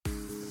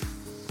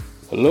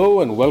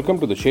Hello and welcome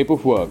to The Shape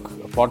of Work,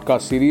 a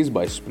podcast series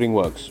by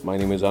Springworks. My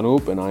name is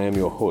Anup and I am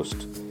your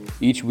host.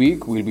 Each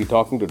week, we'll be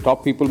talking to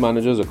top people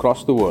managers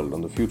across the world on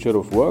the future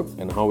of work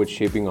and how it's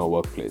shaping our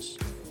workplace.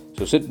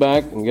 So sit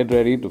back and get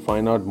ready to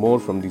find out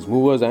more from these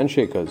movers and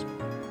shakers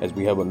as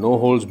we have a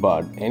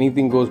no-holds-barred,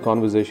 anything-goes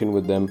conversation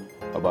with them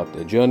about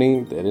their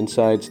journey, their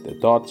insights, their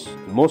thoughts,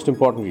 and most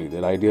importantly,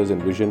 their ideas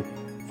and vision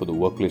for the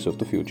workplace of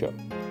the future.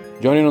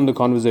 Join in on the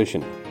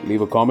conversation, leave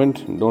a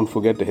comment, and don't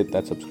forget to hit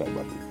that subscribe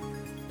button.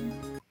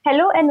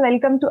 Hello and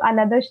welcome to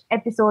another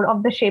episode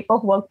of the Shape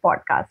of Work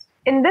podcast.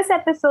 In this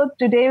episode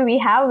today, we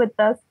have with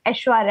us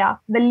Aishwarya,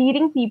 the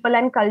leading people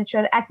and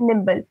culture at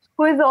Nimble,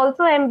 who is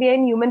also MBA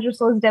in Human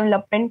Resource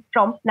Development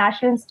from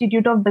National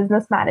Institute of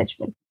Business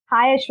Management.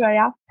 Hi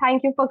Aishwarya,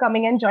 thank you for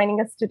coming and joining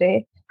us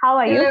today. How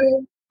are you?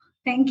 Hello.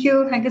 Thank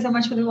you. Thank you so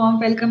much for the warm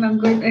welcome. I'm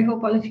good. I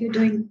hope all of you are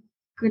doing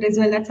good as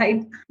well that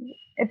side.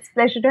 It's a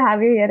pleasure to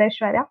have you here,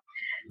 Aishwarya.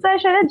 So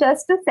Aishwarya,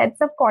 just to set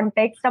some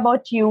context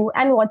about you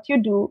and what you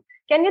do,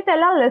 can you tell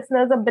our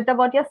listeners a bit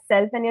about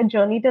yourself and your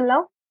journey till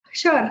now?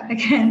 Sure, I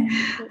can.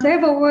 So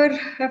I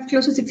have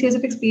close to 6 years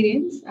of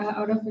experience,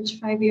 out of which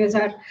 5 years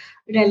are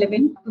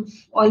relevant. I've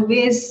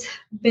always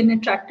been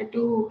attracted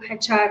to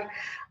HR,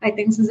 I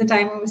think, since the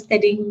time I was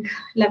studying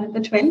 11th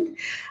or 12th.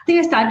 I think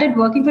I started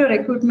working for a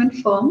recruitment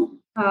firm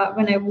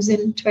when I was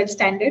in 12th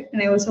standard,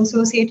 and I was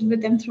associated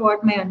with them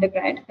throughout my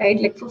undergrad,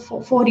 right? Like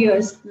for 4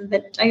 years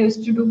that I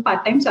used to do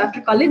part-time. So after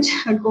college,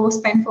 I'd go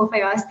spend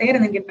 4-5 hours there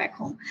and then get back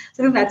home.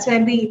 So I think that's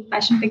where the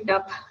passion picked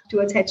up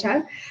towards HR.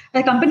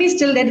 The company is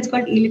still there. It's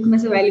called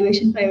E-Litmus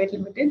Evaluation Private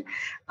Limited.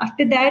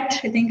 After that,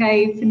 I think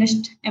I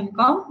finished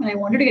MCOM and I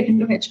wanted to get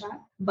into HR.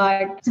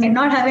 But I did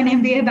not have an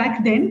MBA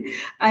back then.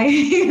 I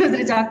was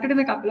rejected in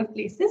a couple of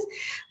places.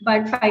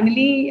 But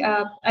finally,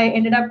 I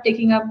ended up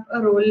taking up a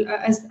role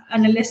as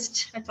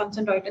analyst at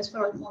Thomson Reuters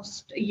for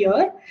almost a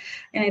year.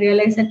 And I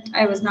realized that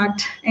I was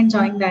not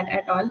enjoying that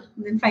at all.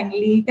 And then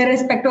finally,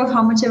 irrespective of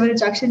how much ever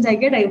rejections I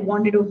get, I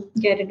wanted to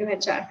get into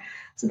HR.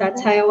 So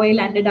that's how I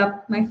landed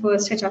up my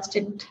first HR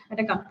stint at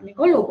a company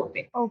called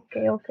Obopay.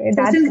 Okay.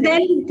 So since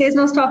then, there's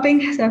no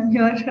stopping. So I'm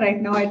here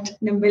right now at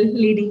Nimble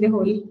leading the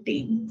whole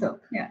team. So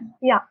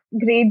Yeah,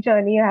 great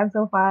journey you have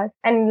so far.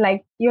 And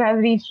like you have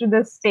reached to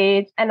this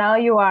stage and now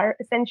you are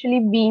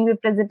essentially being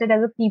represented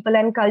as a people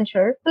and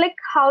culture. Like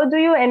how do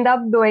you end up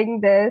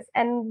doing this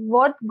and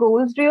what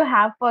goals do you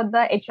have for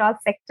the HR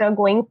sector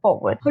going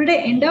forward? How did I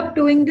end up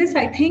doing this?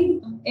 I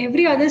think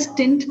every other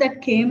stint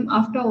that came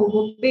after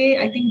Obopay,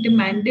 I think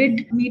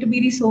demanded me to be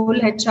the sole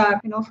HR,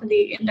 for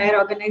the entire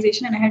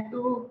organization. And I had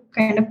to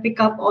kind of pick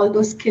up all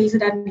those skills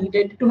that are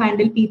needed to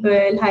handle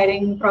people,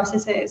 hiring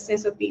processes,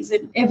 SOPs,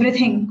 and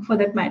everything for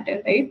that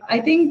matter, right? I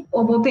think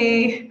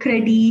Obopay,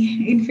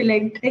 Credi,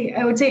 Infilect,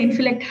 I would say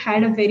Infilect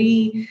had a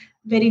very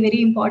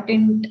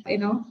important,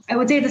 I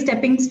would say the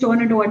stepping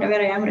stone into whatever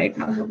I am right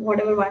now, so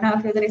whatever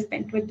 1.5 years that I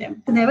spent with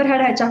them. I never had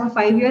HR for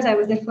 5 years. I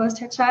was their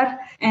first HR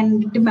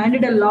and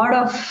demanded a lot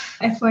of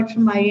effort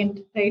from my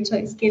end, right? So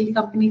I scaled the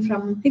company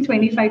from, I think,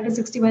 25 to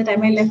 60 by the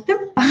time I left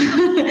them.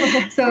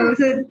 so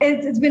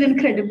it's been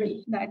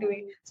incredible that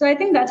way. So I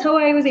think that's how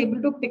I was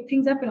able to pick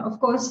things up. And of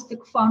course, the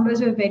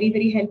founders were very,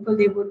 very helpful.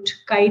 They would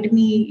guide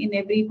me in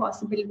every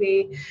possible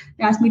way.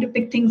 They asked me to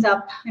pick things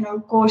up,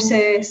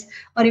 courses,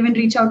 or even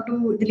reach out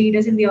to the leaders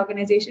in the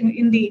organization,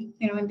 in the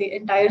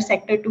entire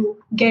sector to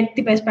get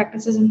the best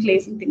practices in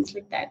place and things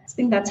like that. I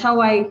think that's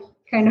how I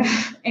kind of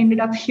ended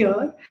up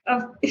here.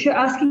 If you're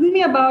asking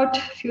me about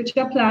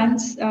future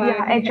plans,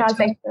 HR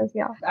sectors,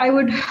 I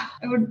would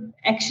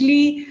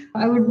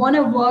want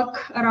to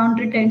work around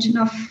retention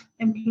of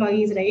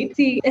employees, right?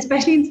 See,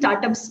 especially in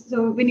startups.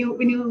 So when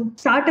you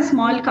start a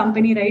small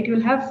company, right, you'll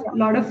have a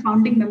lot of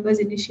founding members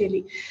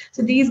initially.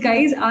 So these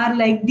guys are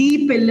like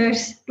the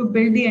pillars to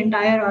build the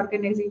entire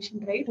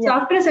organization, right? Yeah. So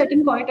after a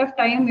certain point of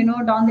time,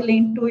 down the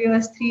lane, 2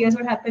 years, 3 years,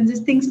 what happens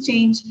is things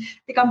change.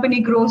 The company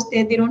grows.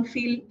 They don't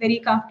feel very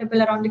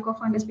comfortable around the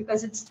co-founders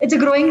because it's a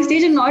growing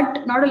stage and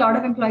not a lot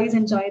of employees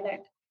enjoy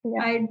that. Yeah.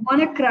 I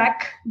want to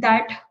crack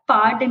that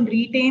part and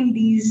retain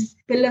these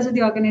pillars of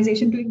the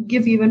organization to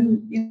give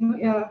even,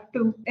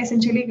 to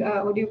essentially,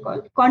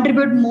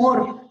 contribute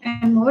more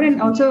and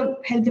also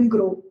help them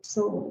grow.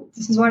 So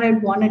this is what I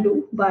want to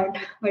do, but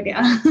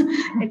yeah,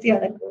 let's see how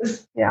that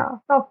goes. Yeah.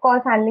 So of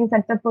course, handling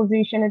such a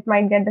position, it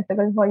might get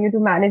difficult for you to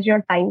manage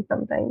your time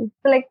sometimes.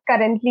 So like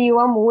currently you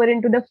are more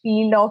into the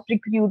field of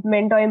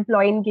recruitment or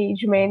employee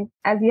engagement,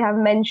 as you have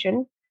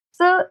mentioned.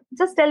 So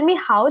just tell me,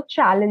 how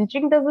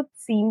challenging does it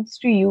seem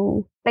to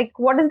you? Like,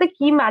 what is the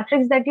key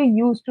metrics that you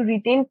use to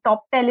retain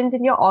top talent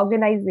in your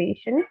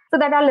organization so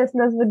that our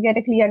listeners would get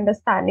a clear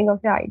understanding of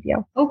the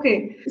idea?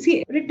 Okay.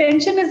 See,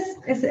 retention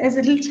is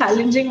a little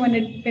challenging when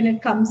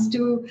it comes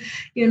to,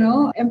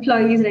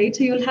 employees, right?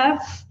 So you'll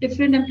have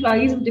different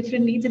employees with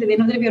different needs. At the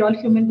end of the day, we're all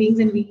human beings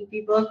and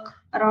we work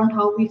around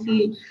how we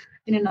feel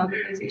in an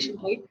organization,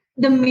 right?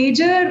 The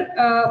major,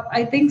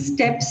 I think,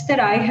 steps that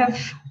I have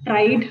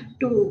tried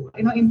to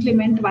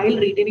implement while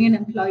retaining an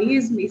employee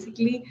is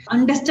basically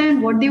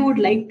understand what they would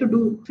like to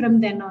do from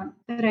then on,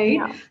 right?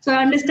 Yeah. So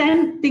I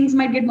understand things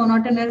might get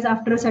monotonous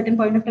after a certain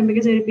point of time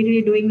because they're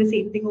repeatedly doing the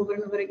same thing over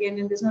and over again,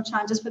 and there's no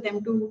chances for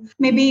them to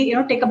maybe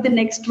take up the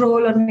next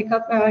role or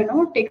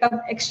take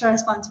up extra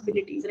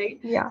responsibilities, right?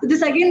 Yeah. So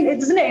this again, it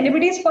isn't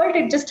anybody's fault.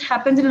 It just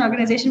happens in an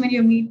organization when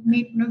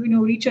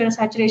you reach your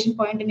saturation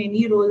point in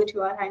any role that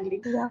you are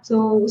handling. Yeah.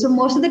 So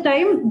most of the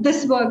time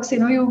this works.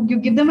 You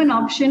give them an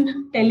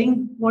option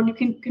telling what you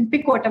can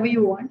pick whatever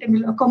you want and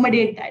we'll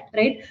accommodate that,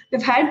 right?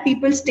 We've had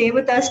people stay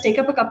with us, take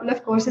up a couple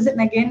of courses,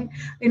 and again,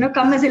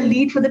 come as a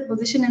lead for that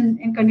position and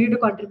continue to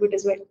contribute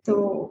as well.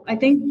 So I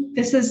think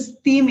this is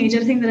the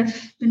major thing that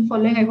I've been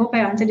following. I hope I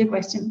answered your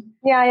question.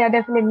 Yeah,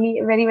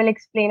 definitely. Very well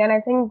explained. And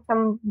I think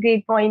some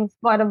great points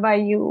brought up by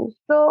you.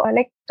 So,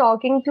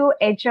 talking to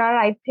HR,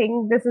 I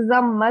think this is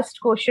a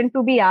must question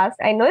to be asked.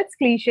 I know it's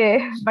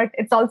cliche, but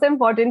it's also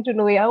important to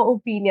know your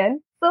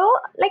opinion. So,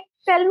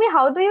 tell me,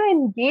 how do you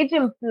engage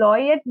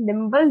employee at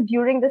Nimble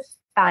during this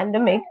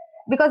pandemic?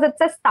 Because it's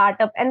a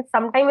startup and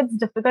sometimes it's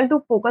difficult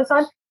to focus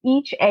on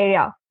each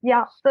area.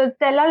 Yeah. So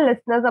tell our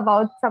listeners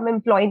about some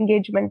employee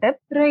engagement tips.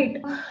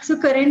 Right. So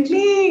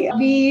currently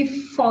we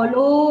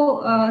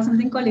follow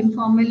something called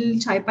informal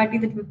chai party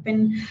that we've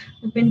been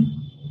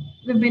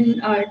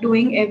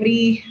doing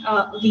every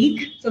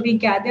week. So we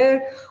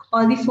gather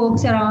all the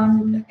folks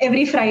around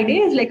every Friday.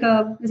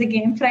 It's a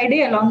game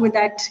Friday. Along with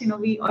that,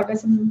 we order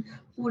some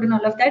food and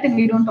all of that, and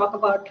we don't talk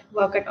about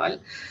work at all.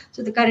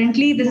 So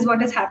currently this is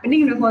what is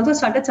happening. We've also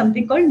started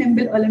something called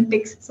Nimble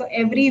Olympics. So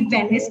every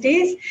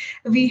Wednesdays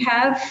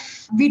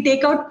we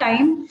take out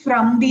time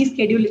from the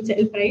schedule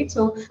itself, right?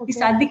 So we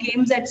start the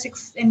games at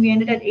 6 and we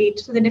ended at 8.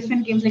 So the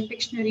different games like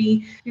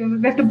Pictionary, we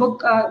have to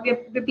book,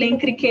 we're playing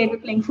cricket, we're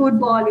playing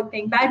football, we're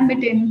playing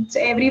badminton. So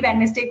every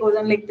Wednesday goes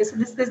on like this. So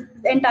this the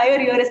entire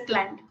year is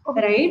planned,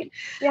 right?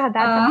 Yeah,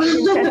 that's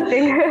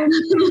interesting.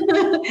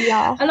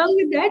 Yeah. Along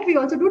with that, we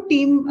also do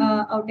team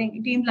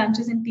outing, team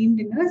lunches and team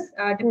dinners,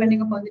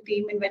 depending upon the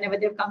team and whenever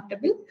they're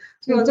comfortable.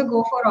 So we also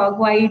go for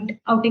org-wide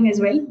outing as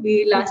well.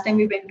 Last time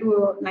we went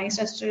to a nice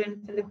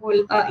restaurant for the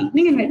whole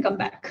evening and we'll come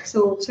back.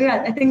 So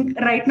yeah, I think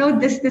right now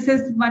this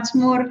is much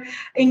more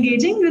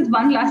engaging. With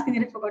one last thing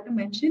that I forgot to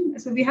mention.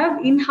 So we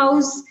have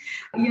in-house,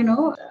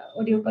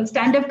 what do you call,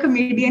 stand-up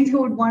comedians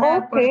who would want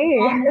to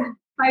perform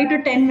 5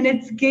 to 10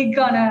 minutes gig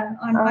on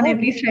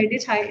every Friday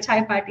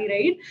chai party,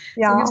 right?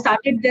 Yeah. So we've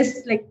started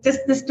this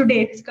just this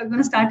today. It's going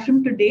to start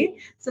from today.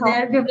 So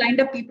we've lined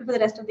up people for the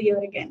rest of the year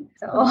again.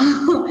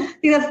 So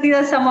these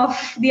are some of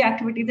the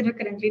activities that we're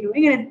currently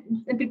doing,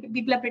 and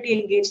people are pretty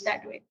engaged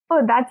that way.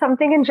 Oh, that's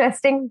something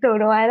interesting to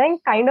know. I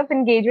think kind of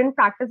engagement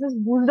practices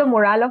boost the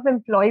morale of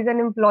employees, and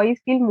employees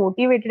feel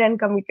motivated and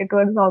committed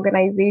towards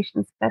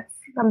organizations. That's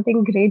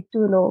something great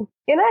to know.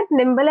 At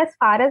Nimble, as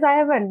far as I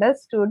have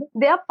understood,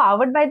 they are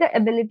powered by the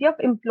ability of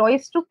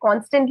employees to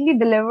constantly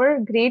deliver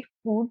great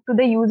food to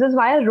the users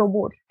via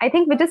robot. I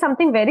think, which is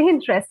something very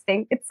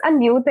interesting. It's a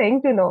new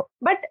thing to know.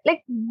 But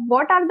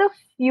what are the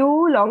few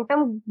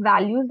long-term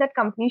values that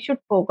companies should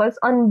focus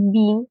on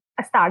being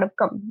a startup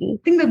company?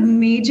 I think the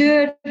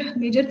major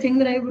thing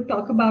that I would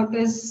talk about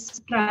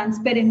is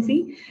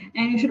transparency,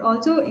 and you should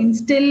also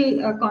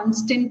instill a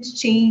constant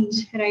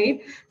change,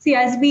 right? See,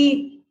 as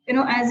we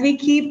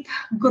keep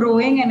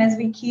growing and as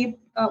we keep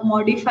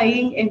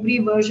modifying every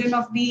version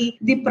of the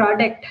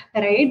product,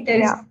 right?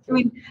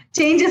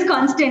 Change is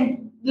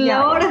constant. A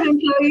lot of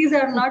employees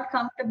are not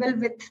comfortable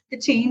with the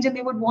change and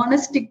they would want to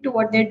stick to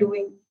what they're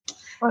doing.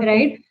 Okay.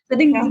 Right. I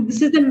think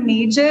this is the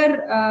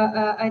major,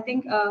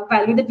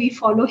 value that we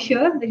follow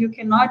here, that you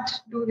cannot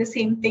do the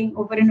same thing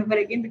over and over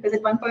again, because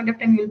at one point of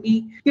time you'll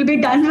be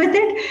done with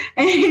it,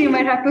 and you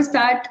might have to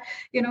start,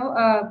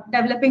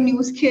 developing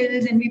new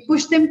skills, and we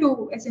push them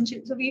to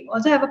essentially. So we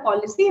also have a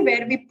policy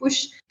where we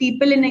push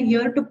people in a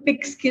year to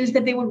pick skills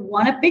that they would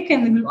want to pick,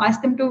 and we will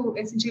ask them to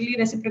essentially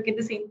reciprocate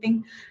the same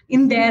thing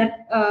in their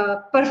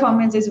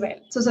performance as well.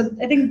 So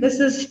I think this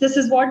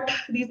is what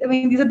these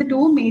are the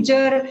two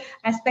major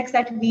aspects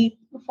that we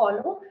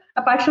follow.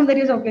 Apart from that,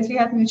 is obviously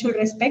have mutual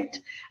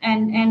respect,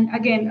 and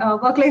again,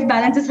 work-life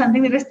balance is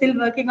something that we're still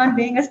working on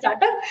being a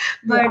startup.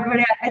 But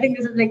I think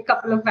this is a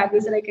couple of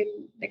values that I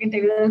can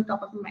tell you that are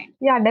top of mind.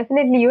 Yeah,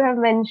 definitely. You have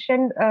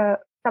mentioned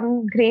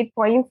some great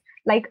points,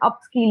 like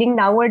upskilling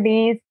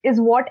nowadays is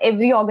what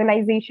every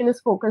organization is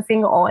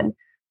focusing on.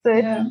 So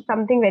it's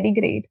something very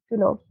great to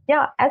know.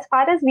 Yeah, as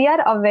far as we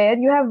are aware,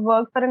 you have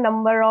worked for a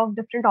number of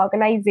different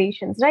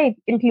organizations, right?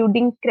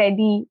 Including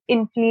Credi,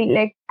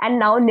 Infli, and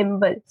now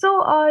Nimble.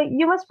 So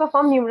you must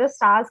perform numerous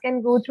tasks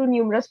and go through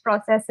numerous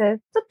processes.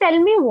 So tell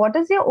me, what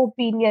is your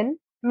opinion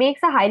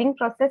makes a hiring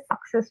process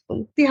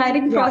successful? The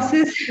hiring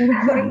process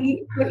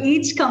for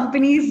each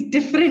company is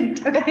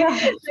different. Okay?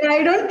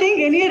 I don't think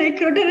any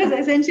recruiter has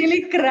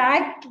essentially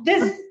cracked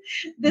this.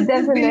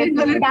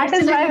 Definitely. That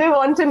is why we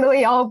want to know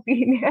your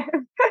opinion.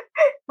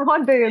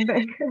 What do you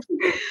think?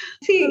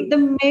 See,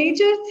 the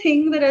major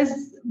thing that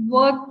has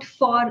worked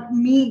for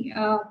me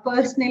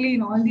personally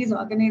in all these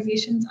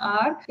organizations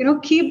are,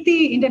 keep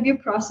the interview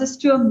process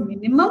to a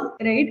minimum,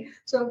 right?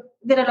 So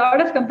there are a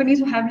lot of companies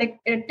who have like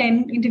a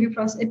 10 interview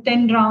process,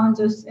 10 rounds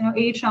or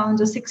 8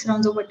 rounds or 6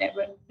 rounds or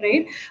whatever,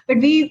 right? But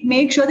we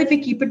make sure that we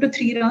keep it to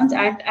 3 rounds.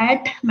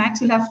 At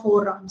max, we'll have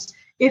 4 rounds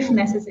if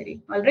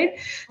necessary. All right.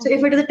 So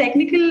if it is a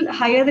technical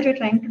hire that you're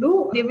trying to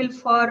do, they will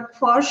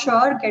for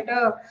sure get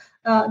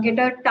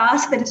a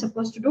task that is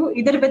supposed to do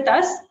either with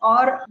us,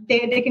 or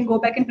they can go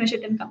back and finish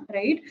it and come,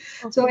 right?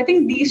 So I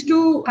think these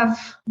two have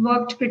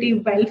worked pretty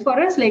well for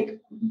us, like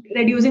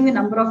reducing the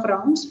number of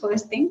rounds,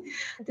 first thing.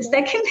 The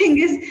second thing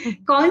is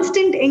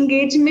constant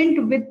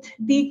engagement with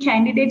the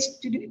candidates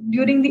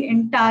during the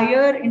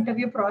entire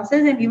interview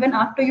process, and even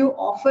after you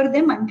offer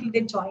them until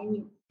they join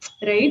you.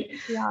 Right.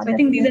 Yeah, so I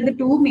think these are the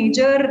two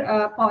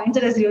major points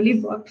that has really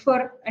worked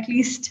for at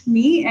least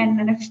me.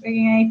 And if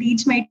I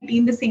teach my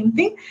team the same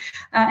thing,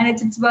 and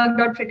it's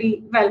worked out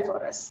pretty well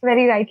for us.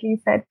 Very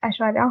rightly said,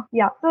 Aishwarya.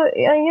 Yeah. So,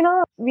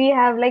 we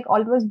have like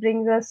almost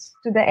brings us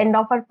to the end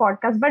of our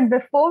podcast. But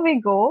before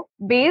we go,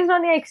 based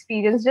on your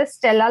experience,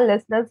 just tell our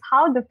listeners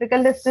how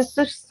difficult is it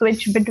to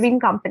switch between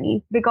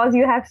companies, because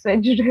you have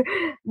switched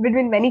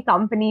between many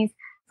companies.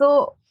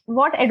 So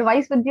what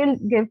advice would you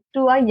give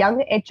to a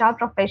young HR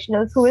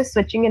professionals who is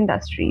switching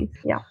industries?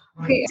 Yeah.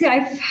 Okay. See,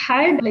 I've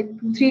had like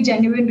 3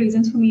 genuine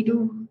reasons for me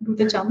to do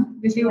the jump.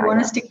 Obviously, you want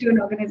to stick to an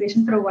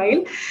organization for a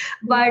while,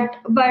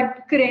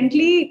 but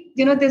currently,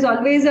 there's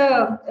always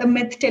a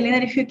myth telling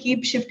that if you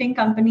keep shifting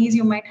companies,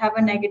 you might have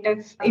a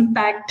negative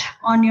impact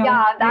on your.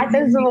 Yeah, that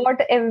is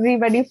what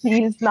everybody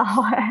feels now.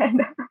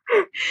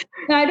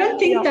 I don't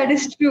think that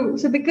is true.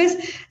 So because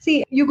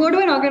see, you go to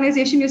an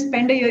organization, you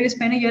spend a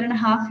year and a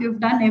half, you've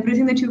done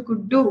everything that you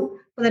could do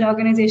for that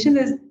organization.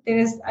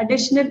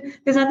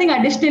 There's nothing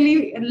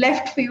additionally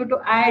left for you to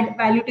add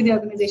value to the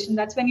organization.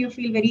 That's when you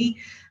feel very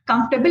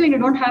comfortable and you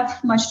don't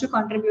have much to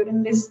contribute.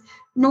 And there's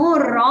no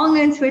wrong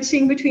in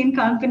switching between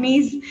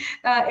companies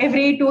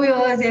every 2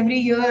 years, every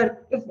year,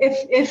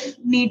 if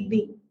need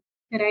be.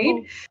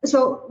 Right.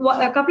 So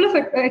a couple of,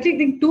 I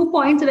think 2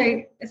 points that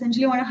I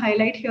essentially want to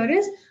highlight here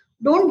is,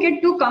 don't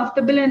get too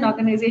comfortable in an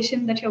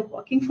organization that you're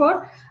working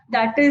for.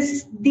 That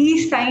is the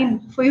sign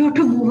for you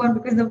to move on,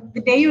 because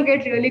the day you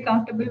get really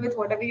comfortable with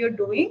whatever you're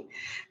doing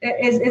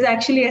is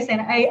actually a sign.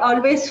 I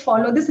always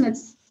follow this, and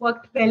it's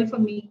worked well for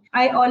me.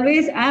 I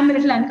always am a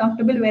little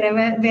uncomfortable wherever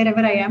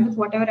I am with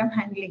whatever I'm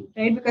handling,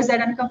 right? Because that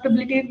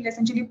uncomfortability will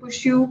essentially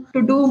push you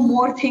to do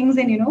more things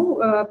and,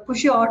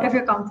 push you out of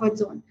your comfort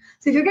zone.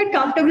 So if you get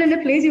comfortable in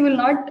a place, you will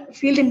not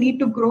feel the need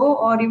to grow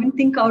or even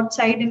think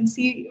outside and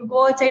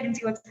go outside and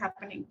see what's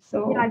happening.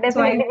 So yeah,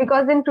 definitely.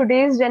 Because in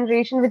today's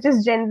generation, which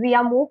is Gen Z,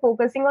 are more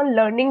focusing on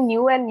learning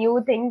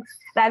new things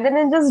rather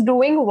than just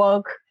doing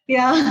work.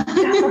 Yeah.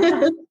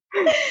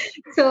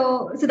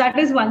 So that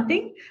is one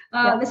thing.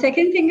 The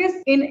second thing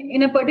is,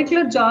 in a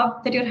particular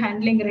job that you're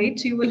handling, right?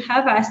 So you will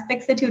have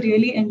aspects that you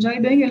really enjoy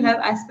doing. You'll have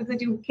aspects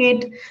that you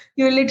hate.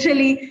 You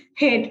literally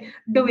hate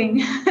doing,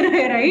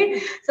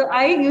 right? So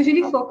I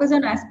usually focus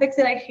on aspects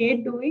that I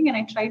hate doing, and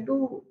I try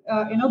to,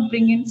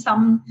 bring in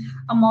some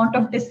amount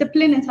of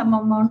discipline and some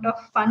amount of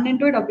fun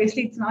into it.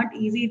 Obviously, it's not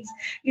easy.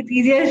 It's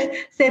easier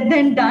said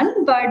than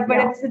done, but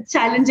it's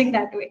challenging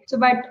that way. So,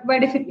 but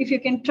if you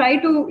can try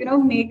to,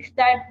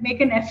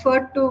 make an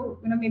effort to,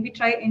 maybe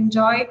try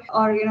enjoy,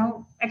 or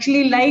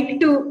actually like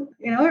to,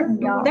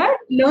 do that,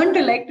 learn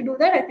to like to do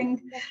that. I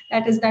think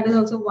that is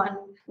also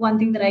one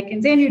thing that I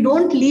can say. And you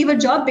don't leave a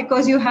job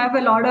because you have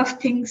a lot of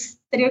things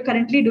that you're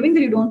currently doing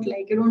that you don't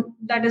like.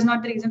 That is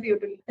not the reason for you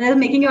to leave. That is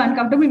making you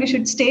uncomfortable. You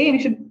should stay and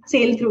you should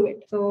sail through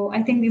it. So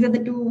I think these are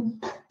the 2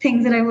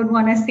 things that I would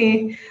want to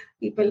say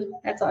people.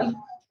 That's all.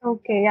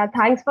 Okay, yeah,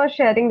 thanks for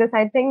sharing this.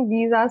 I think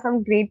these are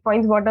some great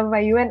points brought up by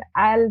you, and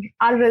our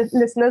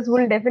listeners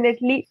will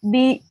definitely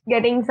be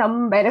getting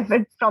some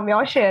benefits from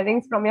your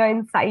sharings, from your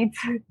insights.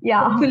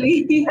 Yeah.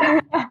 Hopefully.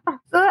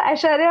 So,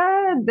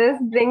 Aishwarya, this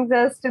brings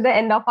us to the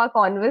end of our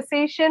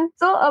conversation.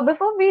 So,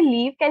 before we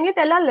leave, can you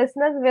tell our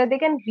listeners where they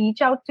can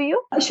reach out to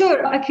you?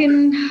 Sure, I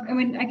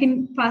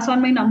can pass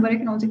on my number. I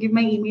can also give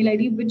my email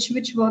ID,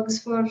 which works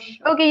for.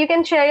 Okay, you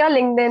can share your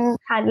LinkedIn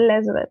handle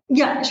as well.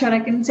 Yeah, sure. I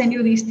can send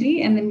you these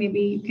 3, and then maybe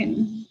you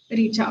can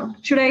reach out.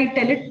 Should I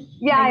tell it?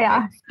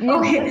 Yeah.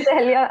 You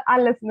tell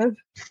our listeners.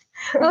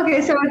 Okay,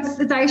 so it's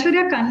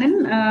Aishwarya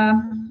Kannan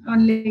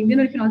on LinkedIn,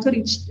 or you can also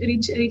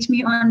reach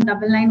me on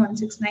 99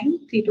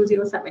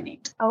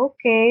 32078.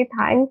 Okay,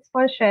 thanks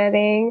for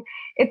sharing.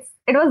 It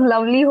was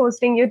lovely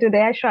hosting you today,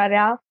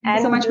 Aishwarya. Thank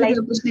you so much for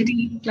the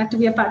opportunity. Glad to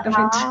be a part of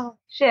it.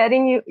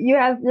 Sharing you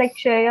have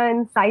share your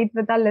insight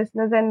with our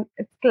listeners, and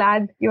it's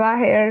glad you are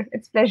here.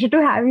 It's a pleasure to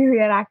have you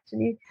here,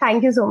 actually.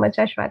 Thank you so much,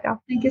 Aishwarya.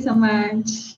 Thank you so much.